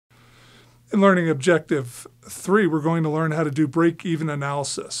In learning objective 3, we're going to learn how to do break-even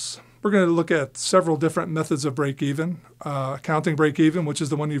analysis. We're going to look at several different methods of break-even. Accounting break-even, which is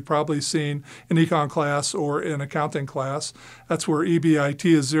the one you've probably seen in econ class or in accounting class. That's where EBIT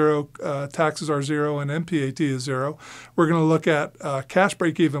is 0, taxes are 0, and MPAT is 0. We're going to look at cash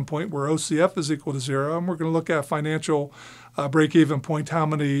break-even point, where OCF is equal to 0. And we're going to look at financial break-even point, how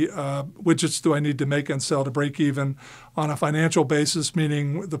many widgets do I need to make and sell to break even on a financial basis,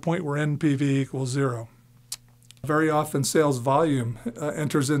 meaning the point where NPV equals 0. Very often sales volume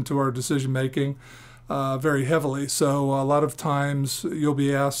enters into our decision making very heavily. So a lot of times you'll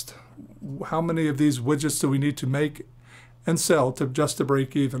be asked, how many of these widgets do we need to make and sell just to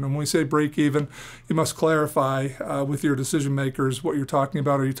break even? And when we say break even, you must clarify with your decision makers what you're talking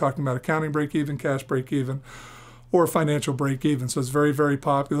about. Are you talking about accounting break even, cash break even, or financial break-even? So it's very, very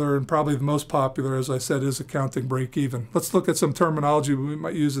popular, and probably the most popular, as I said, is accounting break-even. Let's look at some terminology we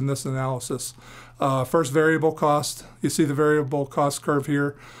might use in this analysis. First, variable cost. You see the variable cost curve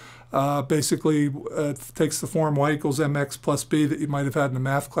here. Basically, it takes the form y equals mx plus b that you might have had in a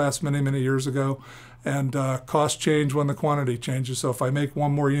math class many, many years ago, and cost change when the quantity changes. So if I make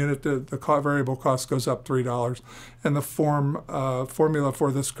one more unit, the variable cost goes up $3, and the formula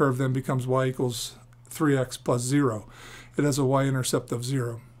for this curve then becomes y equals 3x plus 0. It has a y-intercept of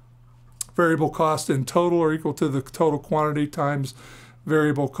 0. Variable cost in total are equal to the total quantity times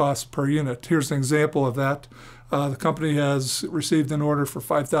variable cost per unit. Here's an example of that. The company has received an order for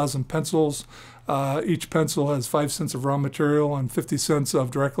 5,000 pencils. Each pencil has 5 cents of raw material and 50 cents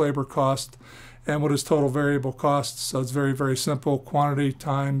of direct labor cost. And what is total variable cost? So it's very, very simple. Quantity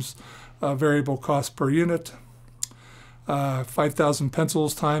times variable cost per unit. 5,000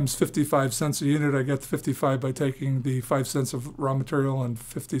 pencils times 55 cents a unit. I get the 55 by taking the 5 cents of raw material and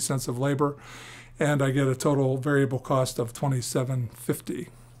 50 cents of labor, and I get a total variable cost of $27.50.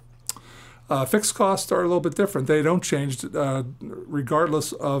 Fixed costs are a little bit different. They don't change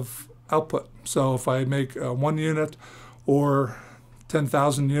regardless of output. So if I make 1 unit or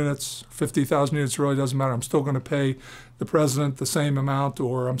 10,000 units, 50,000 units, really doesn't matter. I'm still going to pay the president the same amount,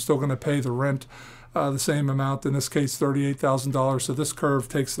 or I'm still going to pay the rent the same amount, in this case $38,000. So this curve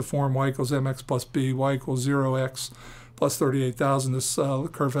takes the form y equals mx plus b, y equals 0x plus 38,000. This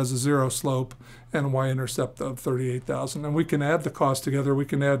curve has a 0 slope and a y-intercept of 38,000. And we can add the cost together. We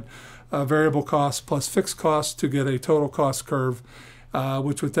can add variable cost plus fixed cost to get a total cost curve,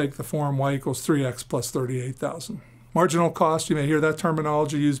 which would take the form y equals 3x plus 38,000. Marginal cost, you may hear that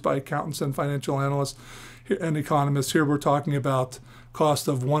terminology used by accountants and financial analysts and economists. Here we're talking about cost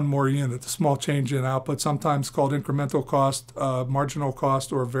of one more unit, a small change in output, sometimes called incremental cost, marginal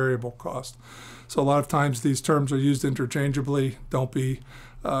cost, or variable cost. So a lot of times these terms are used interchangeably. Don't be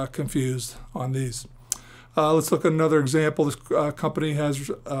confused on these. Let's look at another example. This company has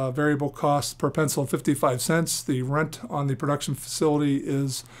variable cost per pencil of 55 cents. The rent on the production facility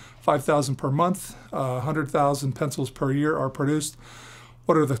is $5,000 per month. 100,000 pencils per year are produced.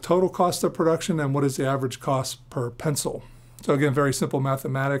 What are the total costs of production, and what is the average cost per pencil? So again, very simple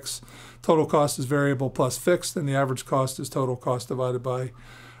mathematics. Total cost is variable plus fixed, and the average cost is total cost divided by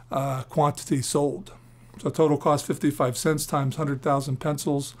quantity sold. So total cost 55 cents times 100,000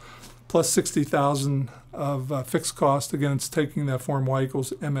 pencils plus 60,000 of fixed cost. Again, it's taking that form y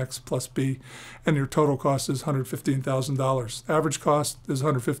equals mx plus b, and your total cost is $115,000. Average cost is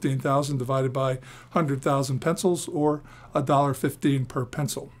 $115,000 divided by 100,000 pencils, or $1.15 per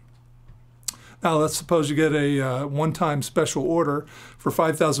pencil. Now let's suppose you get a one-time special order for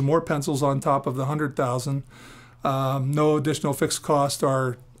 5,000 more pencils on top of the 100,000. No additional fixed costs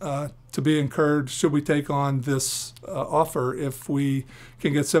are to be incurred should we take on this offer if we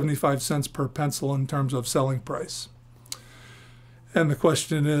can get 75 cents per pencil in terms of selling price. And the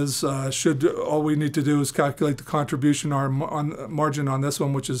question is, all we need to do is calculate the contribution margin on this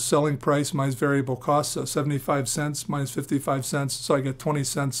one, which is selling price minus variable cost. So 75 cents minus 55 cents, so I get 20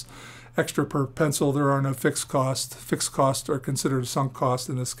 cents extra per pencil. There are no fixed costs. Fixed costs are considered a sunk cost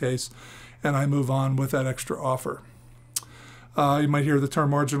in this case, and I move on with that extra offer. You might hear the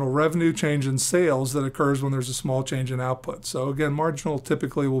term marginal revenue, change in sales that occurs when there's a small change in output. So again, marginal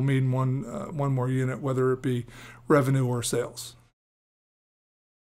typically will mean one more unit, whether it be revenue or sales.